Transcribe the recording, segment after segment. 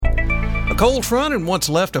cold front and what's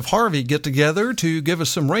left of Harvey get together to give us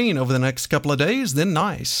some rain over the next couple of days, then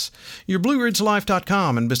nice. Your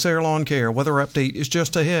BlueRidgeLife.com and Becerra Lawncare weather update is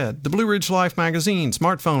just ahead. The Blue Ridge Life magazine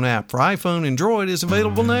smartphone app for iPhone and Android is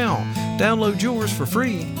available now. Download yours for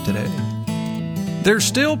free today. There's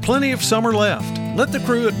still plenty of summer left. Let the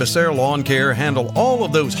crew at Becerra Lawncare handle all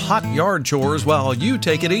of those hot yard chores while you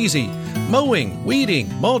take it easy. Mowing,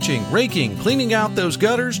 weeding, mulching, raking, cleaning out those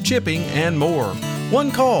gutters, chipping, and more.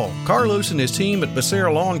 One call. Carlos and his team at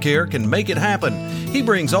Becerra Lawncare can make it happen. He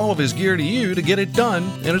brings all of his gear to you to get it done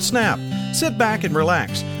in a snap. Sit back and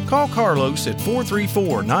relax. Call Carlos at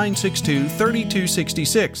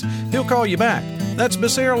 434-962-3266. He'll call you back. That's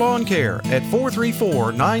Becerra Lawncare at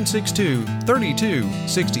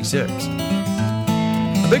 434-962-3266.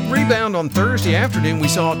 Big rebound on Thursday afternoon. We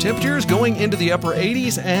saw temperatures going into the upper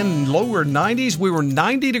 80s and lower 90s. We were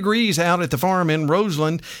 90 degrees out at the farm in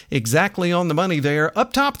Roseland, exactly on the money there.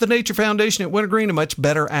 Up top of the Nature Foundation at Wintergreen, a much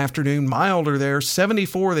better afternoon, milder there,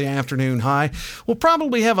 74 the afternoon high. We'll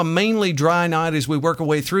probably have a mainly dry night as we work our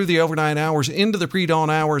way through the overnight hours into the pre-dawn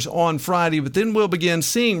hours on Friday, but then we'll begin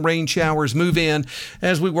seeing rain showers move in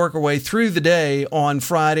as we work our way through the day on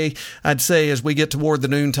Friday. I'd say as we get toward the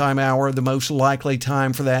noontime hour, the most likely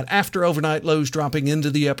time for that, after overnight lows dropping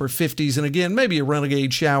into the upper 50s, and again, maybe a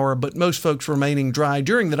renegade shower, but most folks remaining dry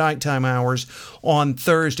during the nighttime hours on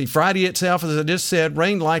Thursday. Friday itself, as I just said,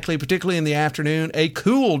 rain likely, particularly in the afternoon. A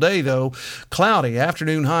cool day, though. Cloudy.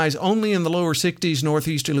 Afternoon highs only in the lower 60s,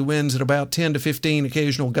 northeasterly winds at about 10 to 15,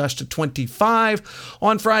 occasional gust to 25.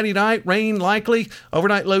 On Friday night, rain likely.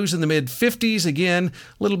 Overnight lows in the mid-50s. Again,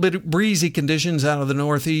 a little bit breezy conditions out of the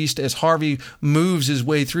northeast as Harvey moves his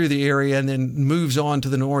way through the area and then moves on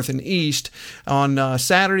to the north and east. On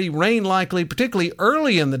Saturday, rain likely, particularly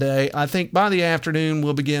early in the day. I think by the afternoon,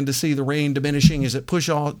 we'll begin to see the rain diminishing as it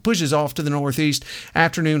pushes off to the northeast.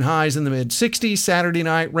 Afternoon highs in the mid-60s. Saturday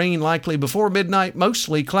night, rain likely before midnight,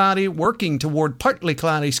 mostly cloudy, working toward partly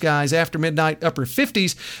cloudy skies after midnight, upper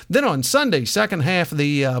 50s. Then on Sunday, second half of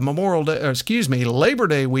the Labor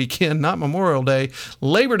Day weekend, not Memorial Day,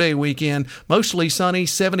 Labor Day weekend, mostly sunny,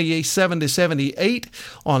 77 to 78.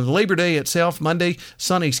 On Labor Day itself, Monday,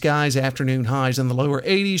 sunny skies, afternoon highs in the lower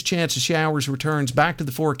 80s. Chance of showers returns back to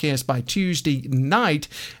the forecast by Tuesday night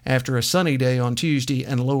after a sunny day on Tuesday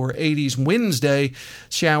and lower 80s. Wednesday,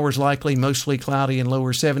 showers likely, mostly cloudy and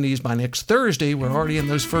lower 70s. By next Thursday, we're already in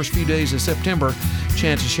those first few days of September.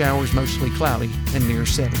 Chance of showers mostly cloudy and near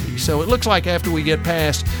 70. So it looks like after we get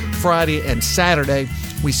past Friday and Saturday,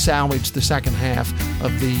 we salvage the second half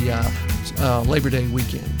of the Labor Day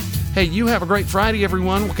weekend. Hey, you have a great Friday,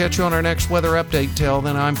 everyone. We'll catch you on our next weather update. Till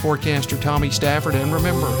then, I'm forecaster Tommy Stafford, and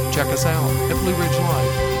remember, check us out at Blue Ridge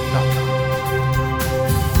Life.